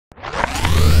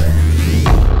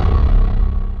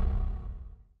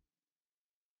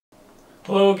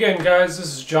Hello again guys,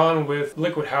 this is John with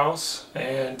LiquidHaus,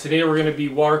 and today we're going to be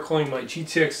water cooling my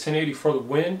GTX 1080 for the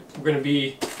win. We're going to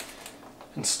be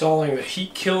installing the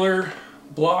heat killer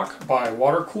block by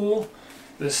Watercool.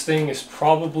 This thing is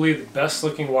probably the best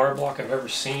looking water block I've ever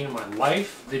seen in my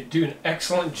life. They do an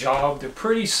excellent job. They're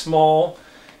pretty small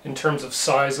in terms of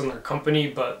size on their company,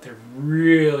 but they're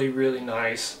really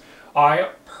nice. I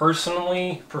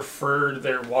personally preferred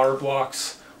their water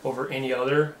blocks over any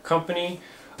other company.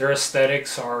 Their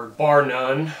aesthetics are bar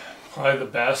none, probably the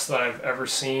best that I've ever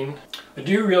seen. I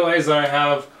do realize that I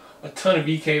have a ton of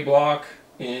EK block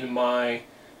in my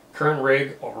current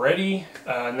rig already,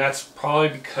 and that's probably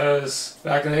because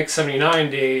back in the X79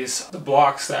 days, the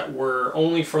blocks that were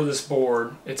only for this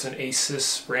board, it's an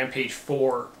Asus Rampage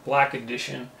 4 Black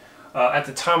Edition. At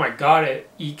the time I got it,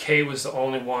 EK was the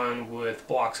only one with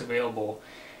blocks available.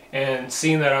 And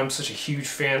seeing that I'm such a huge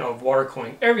fan of water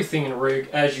cooling everything in a rig,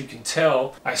 as you can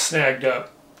tell, I snagged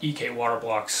up EK water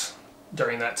blocks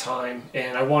during that time,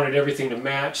 and I wanted everything to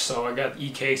match, so I got the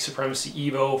EK Supremacy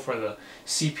Evo for the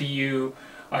CPU,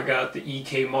 I got the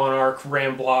EK Monarch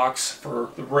RAM blocks for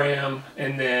the RAM,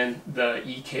 and then the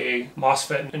EK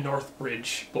MOSFET and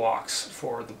Northbridge blocks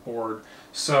for the board.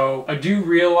 So I do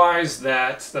realize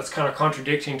that that's kind of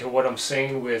contradicting to what I'm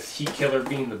saying with heat killer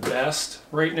being the best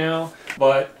right now,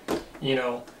 but you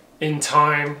know, in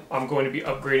time I'm going to be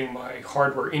upgrading my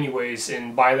hardware anyways,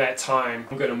 and by that time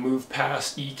I'm going to move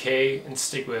past EK and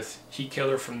stick with heat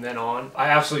killer from then on. I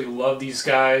absolutely love these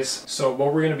guys. So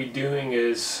what we're going to be doing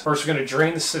is, first we're going to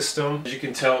drain the system. As you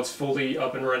can tell, it's fully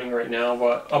up and running right now,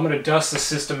 but I'm going to dust the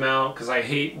system out because I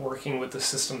hate working with the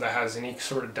system that has any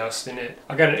sort of dust in it.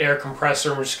 I got an air compressor,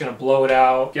 and we're just going to blow it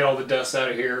out, get all the dust out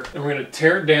of here, and we're going to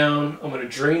tear it down. I'm going to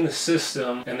drain the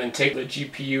system and then take the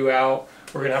GPU out.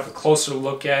 We're going to have a closer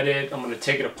look at it. I'm going to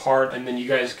take it apart, and then you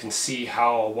guys can see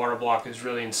how a water block is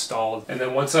really installed. And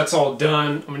then once that's all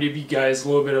done, I'm going to give you guys a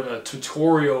little bit of a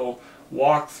tutorial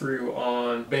walkthrough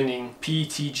on bending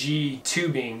PETG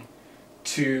tubing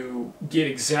to get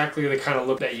exactly the kind of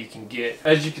look that you can get.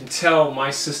 As you can tell,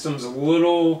 my system's a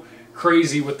little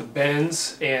crazy with the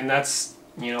bends, and that's,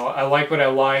 you know, I like what I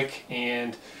like,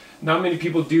 and not many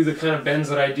people do the kind of bends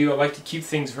that I do. I like to keep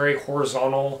things very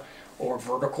horizontal or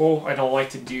vertical. I don't like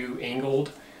to do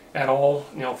angled at all,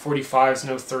 you know, 45s,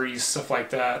 no 30s, stuff like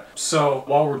that. So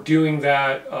while we're doing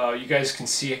that, you guys can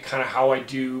see kind of how I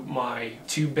do my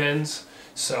tube bends.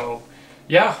 So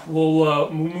yeah, we'll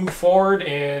move forward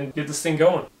and get this thing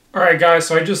going. Alright guys,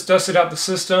 so I just dusted out the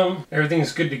system.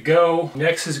 Everything's good to go.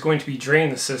 Next is going to be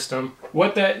drain the system.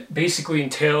 What that basically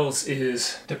entails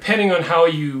is, depending on how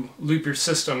you loop your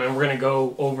system, and we're going to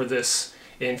go over this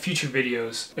in future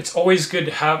videos, it's always good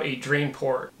to have a drain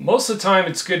port. Most of the time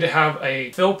it's good to have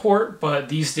a fill port, but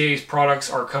these days products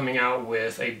are coming out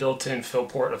with a built-in fill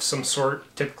port of some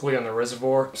sort, typically on the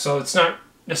reservoir. So it's not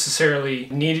necessarily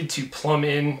needed to plumb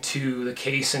into the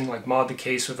case and like mod the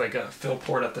case with like a fill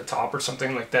port at the top or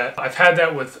something like that. I've had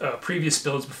that with previous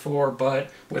builds before, but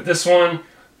with this one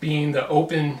being the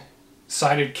open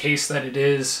sided case that it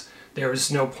is, there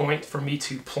was no point for me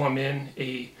to plumb in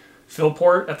a fill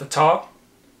port at the top.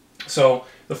 So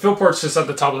the fill port's just at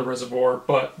the top of the reservoir,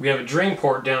 but we have a drain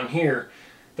port down here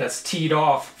that's teed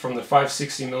off from the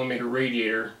 560mm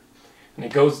radiator, and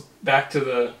it goes back to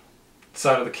the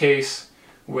side of the case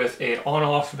with an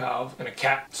on-off valve and a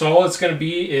cap. So all it's going to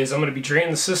be is I'm going to be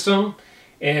draining the system,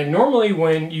 and normally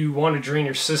when you want to drain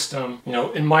your system, you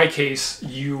know, in my case,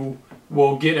 you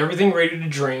will get everything ready to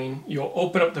drain, you'll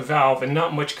open up the valve and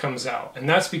not much comes out, and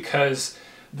that's because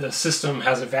the system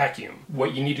has a vacuum.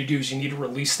 What you need to do is you need to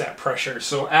release that pressure.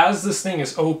 So as this thing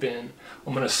is open,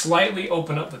 I'm going to slightly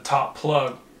open up the top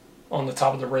plug on the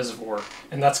top of the reservoir,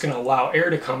 and that's going to allow air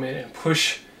to come in and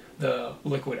push the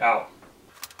liquid out.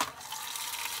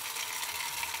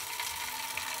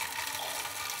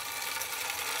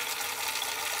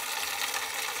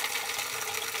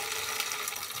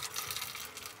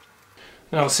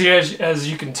 Now see, as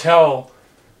you can tell,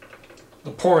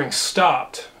 the pouring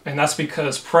stopped, and that's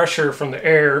because pressure from the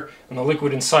air and the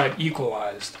liquid inside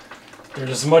equalized. There's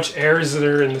as much air as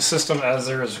there in the system as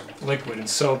there is liquid, and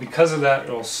so because of that,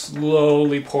 it'll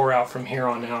slowly pour out from here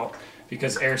on out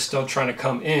because air's still trying to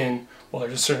come in while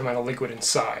there's a certain amount of liquid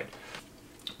inside.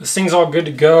 This thing's all good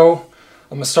to go.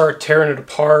 I'm going to start tearing it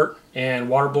apart and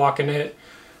water blocking it.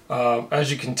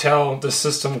 As you can tell, the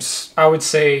system's, I would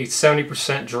say,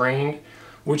 70% drained,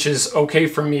 which is okay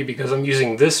for me because I'm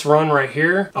using this run right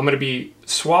here. I'm going to be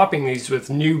swapping these with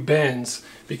new bends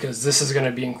because this is going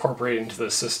to be incorporated into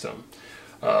the system.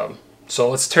 So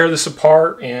let's tear this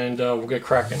apart and we'll get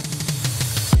cracking.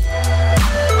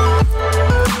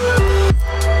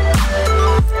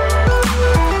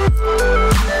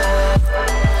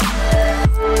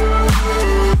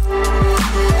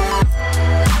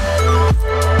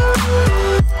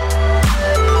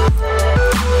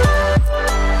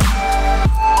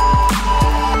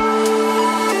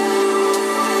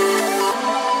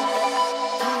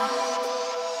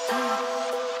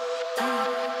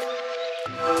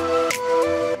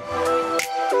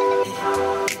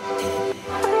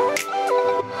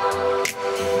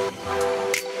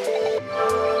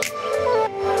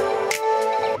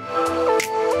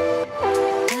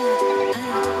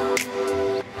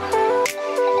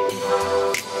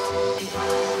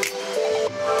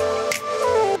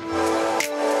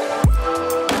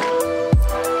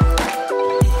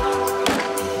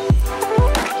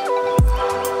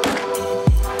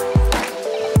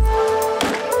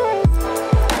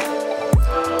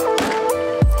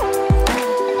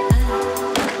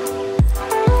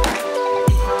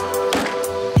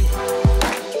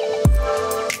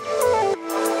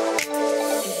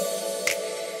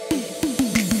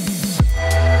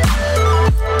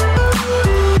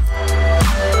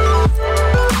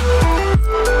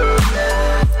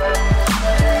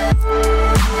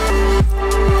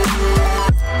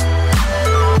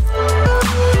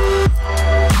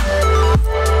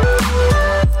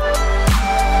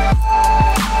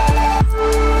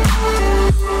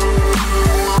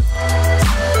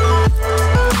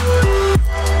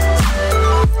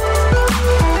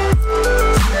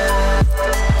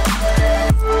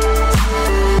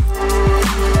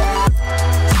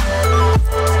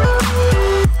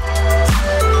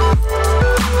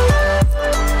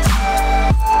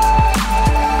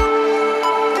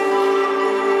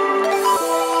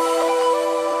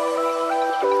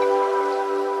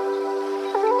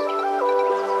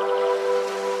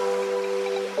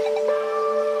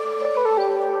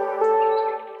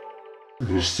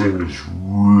 This thing is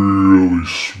really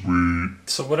sweet.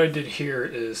 So what I did here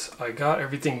is I got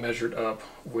everything measured up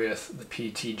with the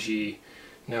PETG.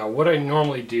 Now what I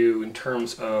normally do in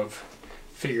terms of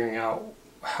figuring out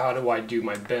how do I do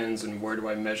my bends and where do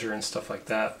I measure and stuff like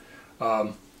that,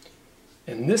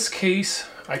 in this case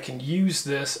I can use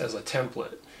this as a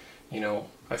template. You know,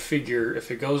 I figure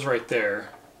if it goes right there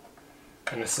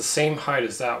and it's the same height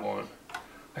as that one,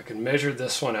 I can measure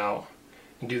this one out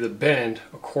and do the bend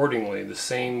accordingly the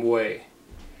same way.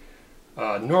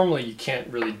 Normally you can't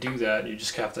really do that, you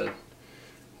just have to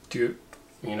do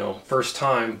it, you know, first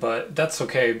time, but that's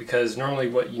okay because normally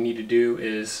what you need to do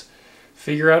is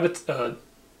figure out a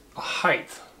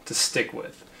height to stick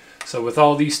with. So with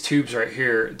all these tubes right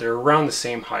here, they're around the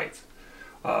same height.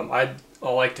 I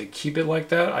like to keep it like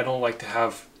that. I don't like to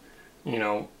have, you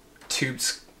know,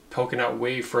 tubes poking out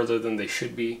way further than they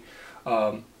should be.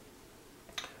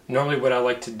 Normally what I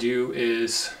like to do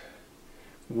is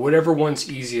whatever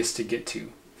one's easiest to get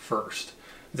to first.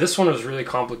 This one was really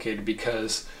complicated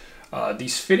because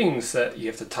these fittings that you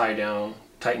have to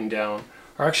tighten down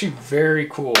are actually very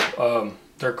cool.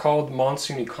 They're called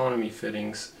Monsoon Economy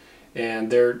fittings, and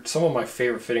they're some of my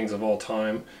favorite fittings of all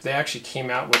time. They actually came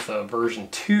out with a version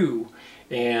 2,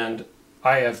 and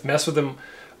I have messed with them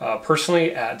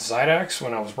personally at Zydax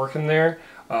when I was working there.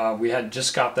 We had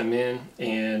just got them in,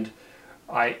 and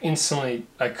I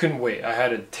couldn't wait. I had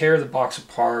to tear the box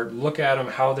apart, look at them,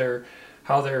 how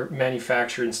they're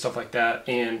manufactured and stuff like that,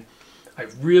 and I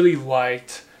really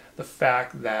liked the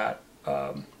fact that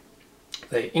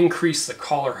they increased the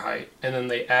collar height and then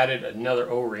they added another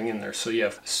O-ring in there. So you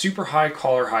have super high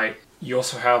collar height, you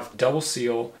also have double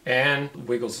seal and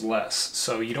wiggles less.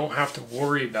 So you don't have to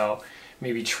worry about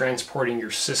maybe transporting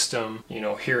your system, you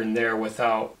know, here and there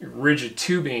without rigid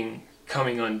tubing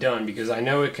coming undone, because I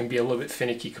know it can be a little bit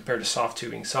finicky compared to soft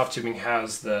tubing. Soft tubing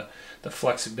has the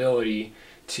flexibility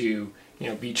to, you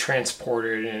know, be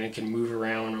transported and it can move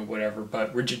around or whatever,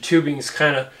 but rigid tubing is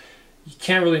kind of, you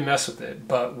can't really mess with it.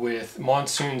 But with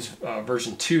Monsoon's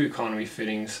version 2 economy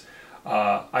fittings,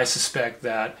 I suspect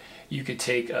that you could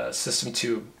take a system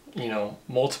to, you know,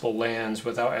 multiple lands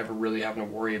without ever really having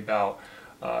to worry about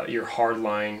your hard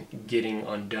line getting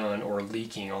undone or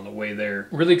leaking on the way there.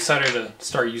 Really excited to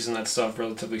start using that stuff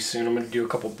relatively soon. I'm going to do a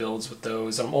couple builds with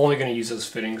those. I'm only going to use those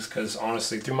fittings because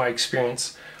honestly, through my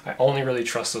experience, I only really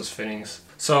trust those fittings.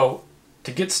 So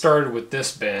to get started with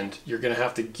this bend, you're going to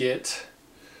have to get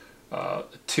a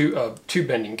tube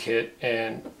bending kit,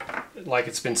 and like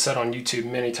it's been said on YouTube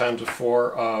many times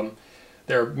before,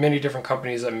 there are many different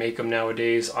companies that make them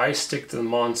nowadays. I stick to the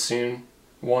Monsoon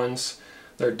ones.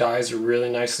 Their dies are really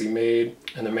nicely made,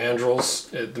 and the mandrels,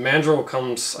 the mandrel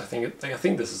comes, I think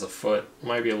this is a foot,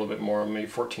 might be a little bit more, maybe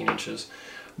 14 inches.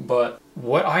 But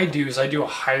what I do is I do a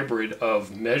hybrid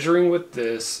of measuring with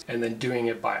this and then doing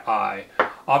it by eye.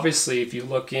 Obviously, if you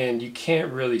look in, you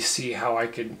can't really see how I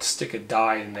could stick a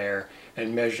die in there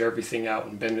and measure everything out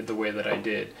and bend it the way that I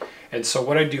did. And so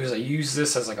what I do is I use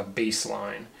this as like a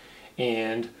baseline.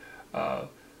 And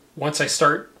once I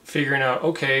start figuring out,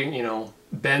 okay, you know,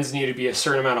 bends need to be a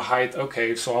certain amount of height,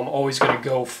 okay, so I'm always going to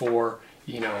go for,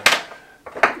 you know,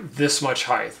 this much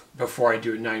height before I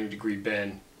do a 90-degree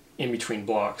bend in between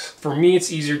blocks. For me,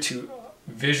 it's easier to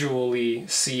visually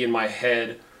see in my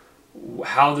head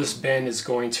how this bend is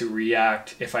going to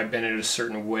react if I bend it a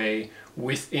certain way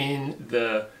within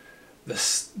the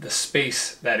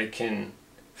space that it can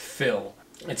fill.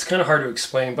 It's kind of hard to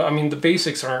explain, but I mean the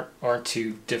basics aren't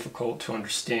too difficult to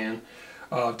understand.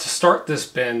 To start this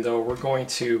bend though, we're going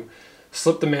to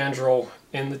slip the mandrel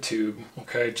in the tube,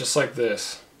 okay, just like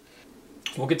this.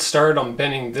 We'll get started on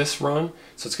bending this run,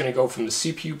 so it's going to go from the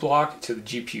CPU block to the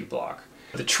GPU block.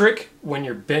 The trick when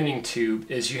you're bending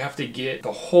tube is you have to get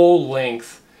the whole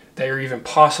length that you're even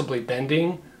possibly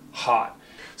bending hot.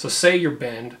 So say you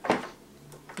bend,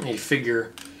 and you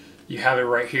figure you have it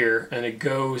right here, and it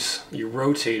goes, you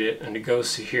rotate it, and it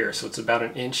goes to here, so it's about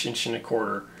an inch, inch and a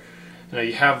quarter. Now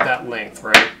you have that length,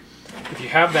 right? If you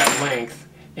have that length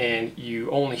and you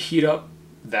only heat up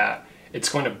that, it's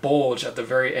going to bulge at the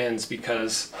very ends,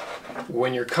 because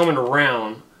when you're coming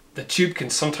around, the tube can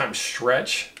sometimes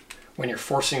stretch when you're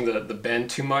forcing the bend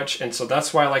too much, and so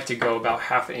that's why I like to go about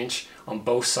 ½ inch on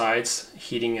both sides,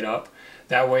 heating it up.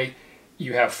 That way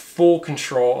you have full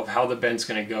control of how the bend's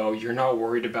going to go. You're not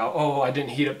worried about, oh, I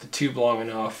didn't heat up the tube long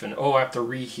enough, and oh, I have to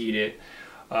reheat it.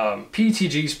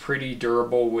 PETG is pretty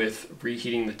durable with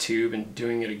reheating the tube and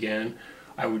doing it again.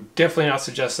 I would definitely not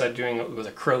suggest that doing it with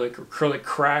acrylic. Acrylic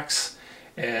cracks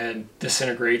and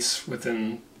disintegrates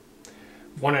within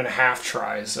 1.5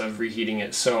 tries of reheating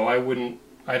it. So I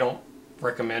don't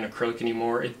recommend acrylic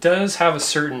anymore. It does have a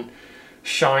certain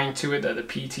shine to it that the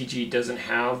PETG doesn't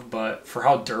have, but for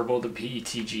how durable the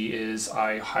PETG is,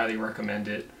 I highly recommend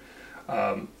it.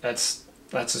 That's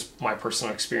just my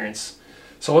personal experience.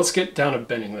 So let's get down to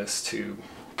bending this tube.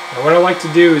 Now what I like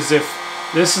to do is, if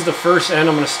this is the first end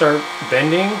I'm going to start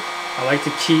bending, I like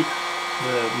to keep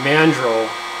the mandrel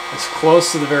as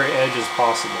close to the very edge as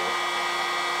possible.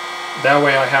 That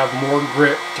way I have more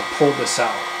grip to pull this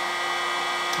out.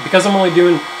 Because I'm only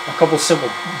doing a couple simple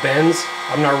bends,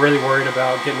 I'm not really worried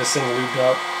about getting this thing lubed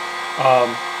up.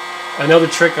 Another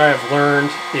trick I have learned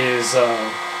is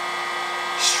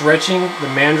stretching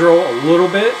the mandrel a little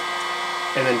bit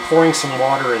and then pouring some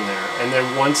water in there. And then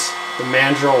once the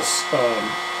mandrel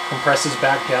compresses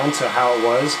back down to how it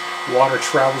was, water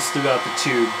travels throughout the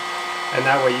tube, and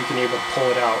that way you can be able to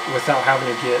pull it out without having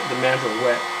to get the mandrel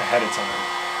wet ahead of time.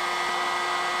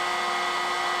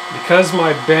 Because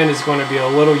my bend is going to be a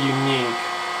little unique,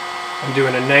 I'm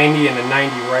doing a 90 and a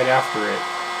 90 right after it.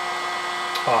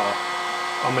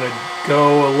 I'm going to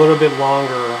go a little bit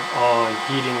longer on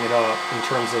heating it up in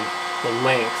terms of the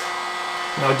length.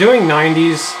 Now doing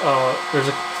 90s,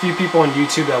 there's a few people on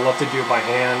YouTube that love to do it by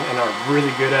hand and are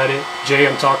really good at it. Jay,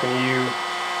 I'm talking to you.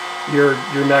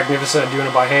 You're magnificent at doing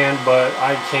it by hand, but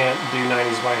I can't do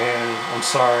 90s by hand. I'm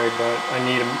sorry, but I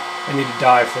need to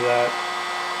die for that.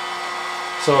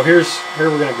 So here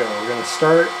we're gonna go. We're gonna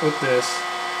start with this.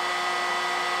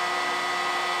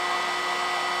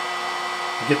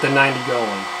 Get the 90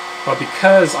 going. But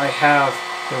because I have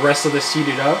the rest of this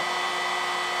heated up,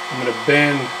 I'm gonna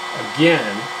bend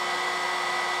again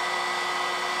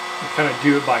and kind of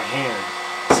do it by hand.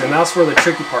 So, and that's where the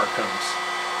tricky part comes.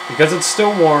 Because it's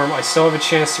still warm, I still have a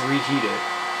chance to reheat it,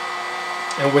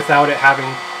 and without it having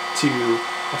to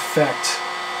affect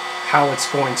how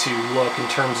it's going to look in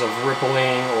terms of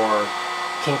rippling or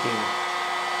kinking.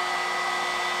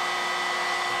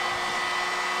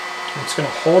 I'm just going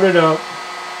to hold it up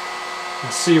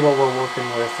and see what we're working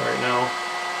with right now.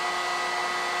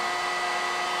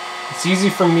 It's easy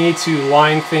for me to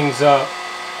line things up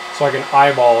so I can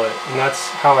eyeball it, and that's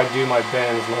how I do my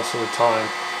bends most of the time.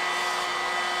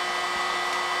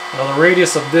 Now the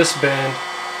radius of this bend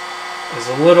is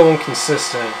a little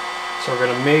inconsistent, so we're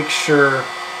going to make sure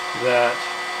that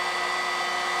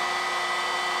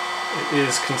it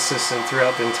is consistent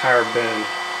throughout the entire bend.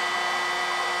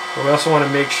 But we also want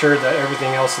to make sure that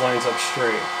everything else lines up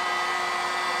straight.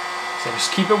 So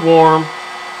just keep it warm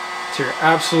so you're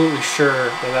absolutely sure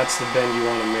that that's the bend you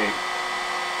want to make.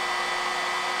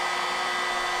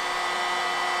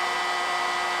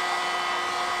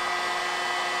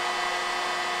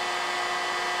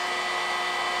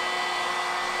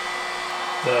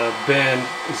 The bend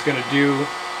is going to do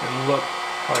and look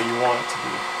how you want it to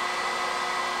be.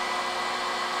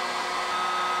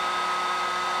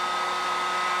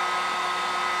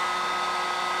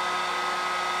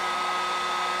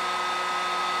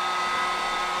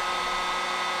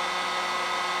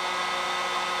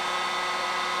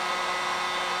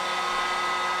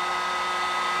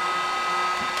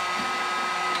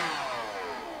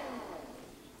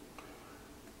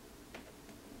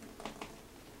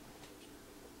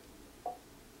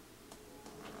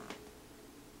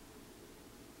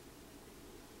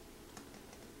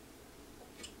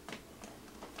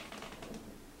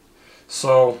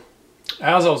 So,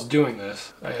 as I was doing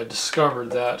this, I had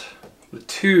discovered that the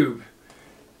tube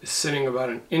is sitting about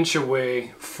an inch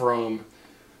away from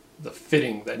the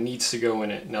fitting that needs to go in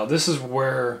it. Now this is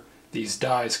where these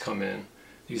dies come in.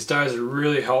 These dies are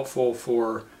really helpful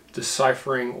for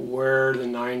deciphering where the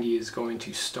 90 is going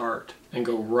to start and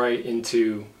go right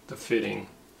into the fitting,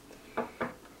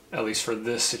 at least for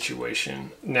this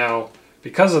situation. Now,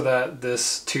 because of that,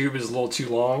 this tube is a little too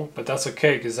long, but that's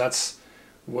okay because that's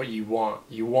what you want.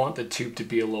 You want the tube to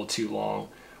be a little too long.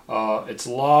 It's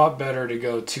a lot better to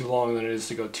go too long than it is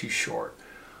to go too short.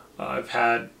 I've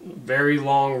had very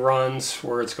long runs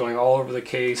where it's going all over the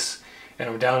case and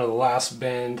I'm down to the last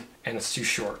bend and it's too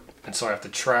short, and so I have to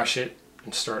trash it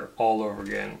and start all over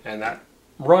again, and that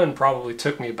run probably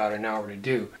took me about an hour to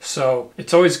do. So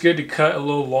it's always good to cut a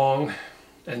little long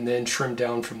and then trim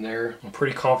down from there. I'm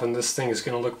pretty confident this thing is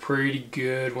going to look pretty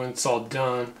good when it's all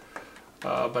done.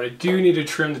 But I do need to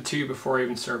trim the tube before I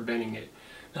even start bending it.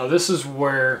 Now this is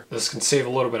where this can save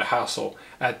a little bit of hassle.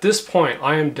 At this point,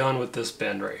 I am done with this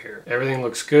bend right here. Everything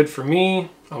looks good for me.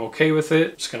 I'm okay with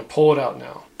it. Just gonna pull it out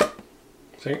now.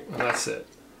 See, and that's it.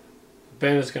 The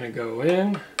bend is gonna go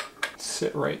in,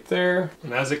 sit right there,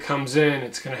 and as it comes in,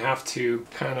 it's gonna have to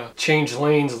kind of change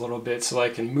lanes a little bit so I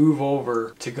can move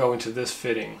over to go into this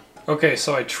fitting. Okay,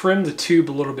 so I trimmed the tube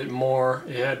a little bit more.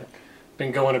 It had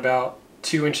been going about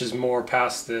 2 inches more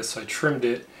past this, so I trimmed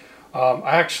it.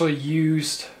 I actually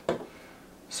used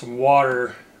some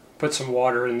water, put some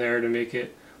water in there to make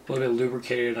it a little bit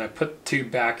lubricated, and I put the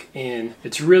tube back in.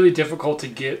 It's really difficult to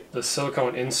get the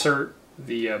silicone insert,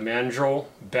 the mandrel,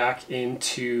 back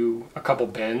into a couple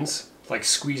bends, like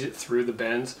squeeze it through the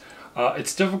bends.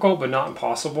 It's difficult but not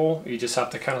impossible. You just have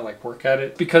to kind of like work at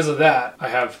it. Because of that, I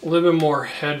have a little bit more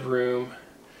headroom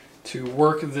to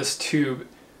work this tube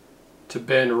to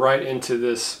bend right into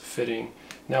this fitting.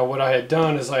 Now what I had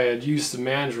done is I had used the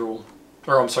mandrel,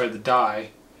 or I'm sorry, the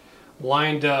die,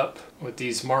 lined up with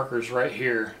these markers right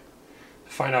here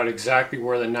to find out exactly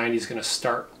where the 90 is going to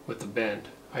start with the bend.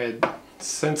 I had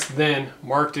since then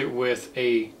marked it with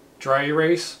a dry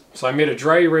erase. So I made a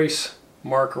dry erase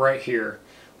mark right here,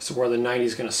 so where the 90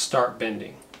 is going to start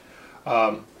bending.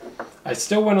 I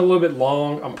still went a little bit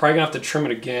long. I'm probably going to have to trim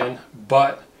it again,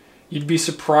 but you'd be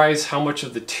surprised how much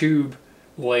of the tube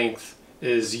length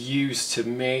is used to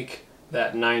make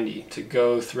that 90, to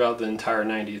go throughout the entire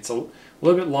 90. It's a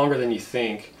little bit longer than you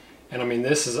think. And I mean,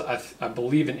 this is, I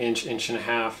believe, an inch, inch and a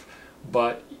half,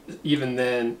 but even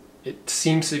then, it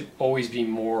seems to always be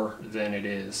more than it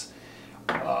is.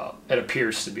 It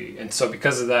appears to be. And so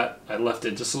because of that, I left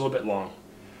it just a little bit long.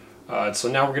 So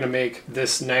now we're going to make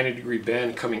this 90-degree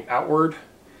bend coming outward,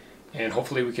 and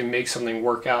hopefully we can make something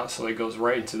work out so that it goes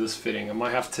right into this fitting. I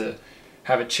might have to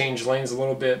have it change lanes a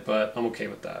little bit, but I'm okay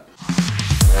with that.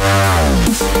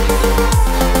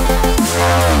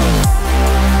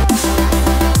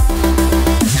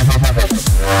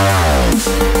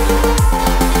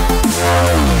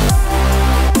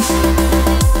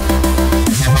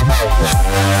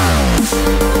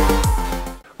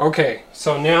 Okay,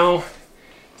 so now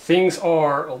things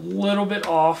are a little bit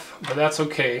off, but that's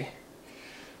okay.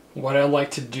 What I like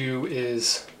to do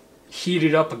is heat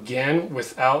it up again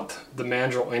without the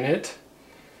mandrel in it,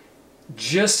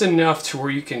 just enough to where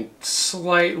you can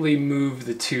slightly move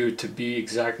the tube to be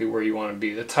exactly where you want to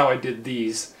be. That's how I did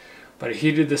these, but I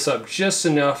heated this up just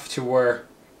enough to where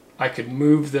I could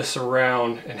move this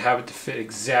around and have it to fit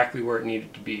exactly where it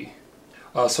needed to be.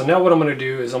 So now what I'm going to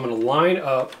do is I'm going to line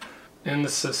up in the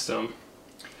system.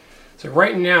 So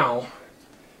right now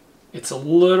it's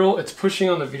pushing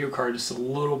on the video card just a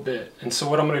little bit, and so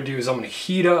what I'm going to do is I'm going to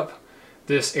heat up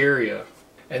this area,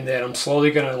 and then I'm slowly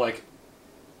going to like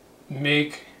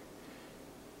make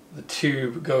the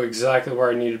tube go exactly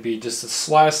where I need to be, just the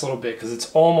slightest little bit, because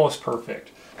it's almost perfect.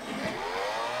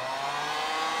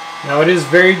 Now it is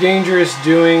very dangerous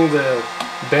doing the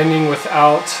bending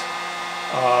without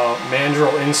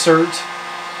mandrel insert,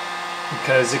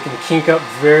 because it can kink up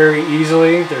very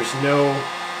easily. There's no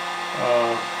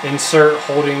insert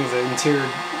holding the interior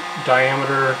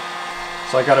diameter,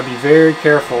 so I got to be very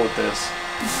careful with this.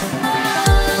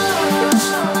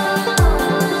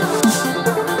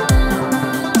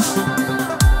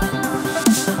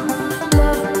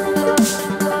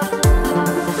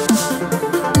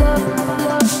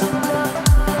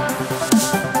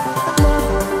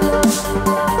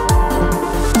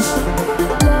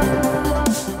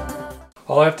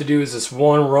 All I have to do is this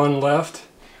one run left.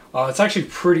 It's actually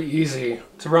pretty easy.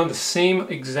 It's around the same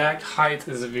exact height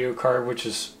as the video card, which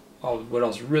is what I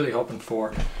was really hoping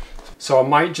for. So I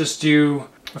might just do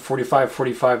a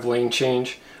 45-45 lane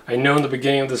change. I know in the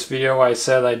beginning of this video I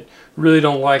said I really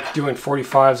don't like doing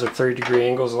 45s or 30-degree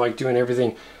angles. I like doing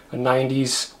everything a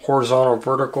 90s, horizontal,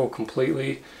 vertical,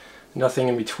 completely, nothing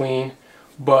in between.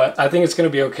 But I think it's going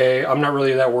to be okay. I'm not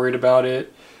really that worried about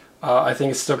it. I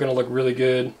think it's still going to look really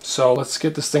good. So let's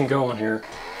get this thing going here.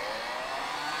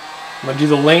 I'm going to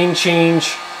do the lane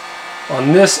change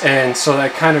on this end so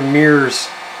that kind of mirrors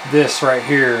this right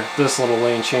here, this little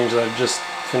lane change that I've just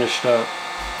finished up.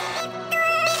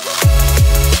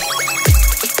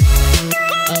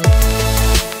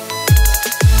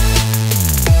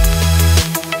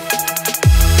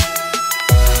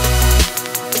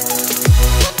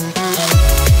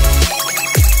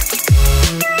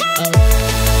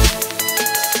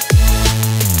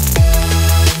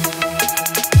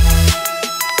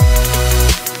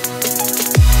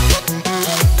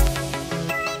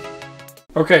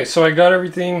 Okay, so I got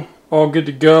everything all good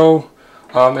to go.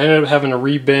 I ended up having to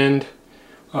rebend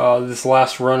this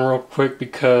last run real quick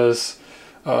because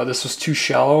this was too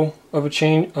shallow of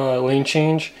a lane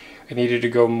change. I needed to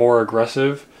go more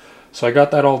aggressive. So I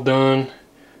got that all done.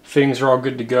 Fittings are all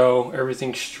good to go.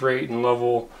 Everything's straight and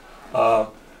level. It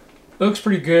looks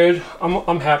pretty good.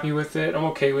 I'm happy with it. I'm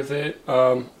okay with it.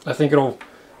 I think it'll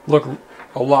look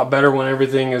a lot better when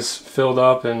everything is filled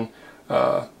up and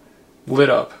lit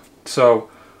up. So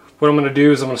what I'm going to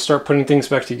do is I'm going to start putting things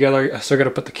back together. I still got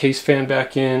to put the case fan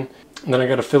back in, and then I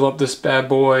got to fill up this bad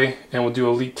boy, and we'll do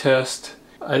a leak test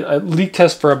I leak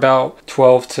test for about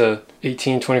 12 to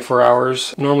 18, 24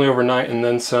 hours, normally overnight and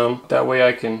then some. That way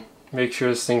I can make sure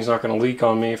this thing's not going to leak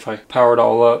on me if I power it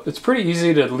all up. It's pretty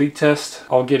easy to leak test.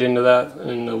 I'll get into that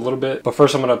in a little bit. But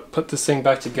first I'm going to put this thing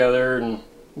back together and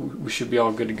we should be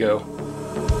all good to go.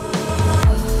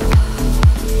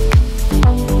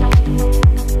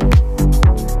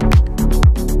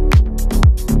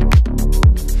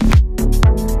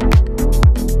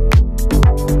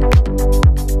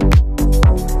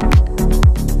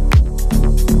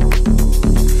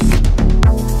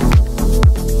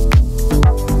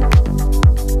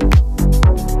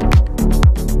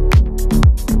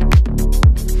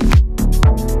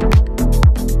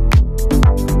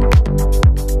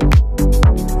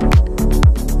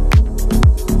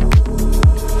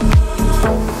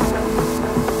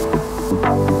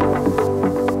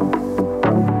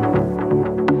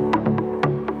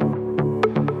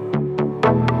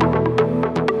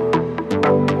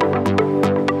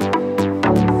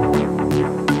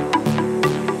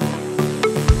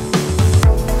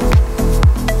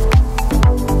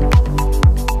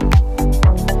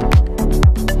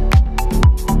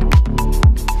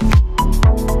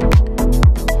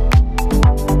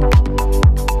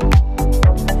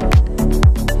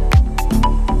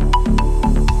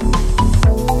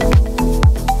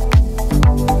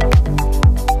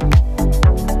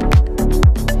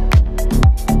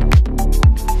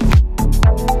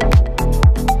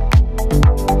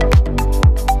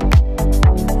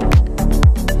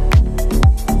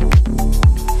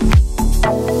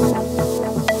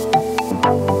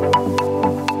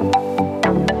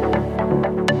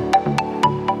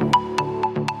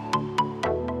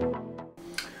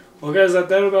 Well guys,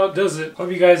 that about does it.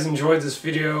 Hope you guys enjoyed this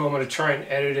video. I'm going to try and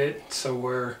edit it so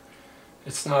where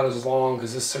it's not as long,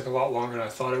 because this took a lot longer than I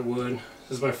thought it would.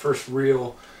 This is my first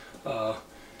real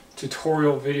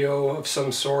tutorial video of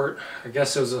some sort. I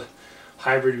guess it was a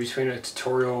hybrid between a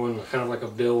tutorial and kind of like a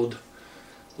build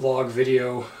log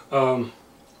video.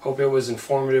 Hope it was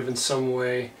informative in some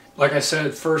way. Like I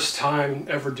said, first time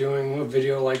ever doing a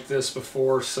video like this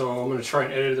before, so I'm going to try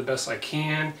and edit it the best I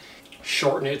can,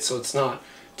 shorten it so it's not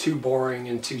too boring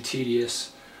and too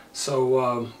tedious.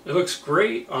 So it looks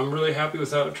great. I'm really happy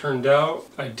with how it turned out.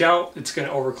 I doubt it's going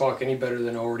to overclock any better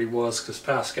than it already was, because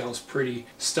Pascal's pretty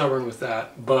stubborn with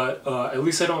that. But at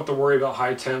least I don't have to worry about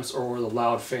high temps or the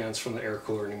loud fans from the air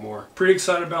cooler anymore. Pretty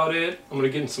excited about it. I'm going to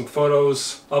get in some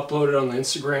photos, upload it on the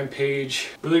Instagram page.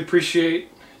 Really appreciate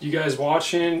you guys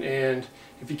watching, and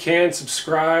if you can,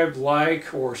 subscribe,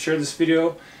 like, or share this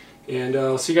video, and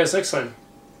I'll see you guys next time.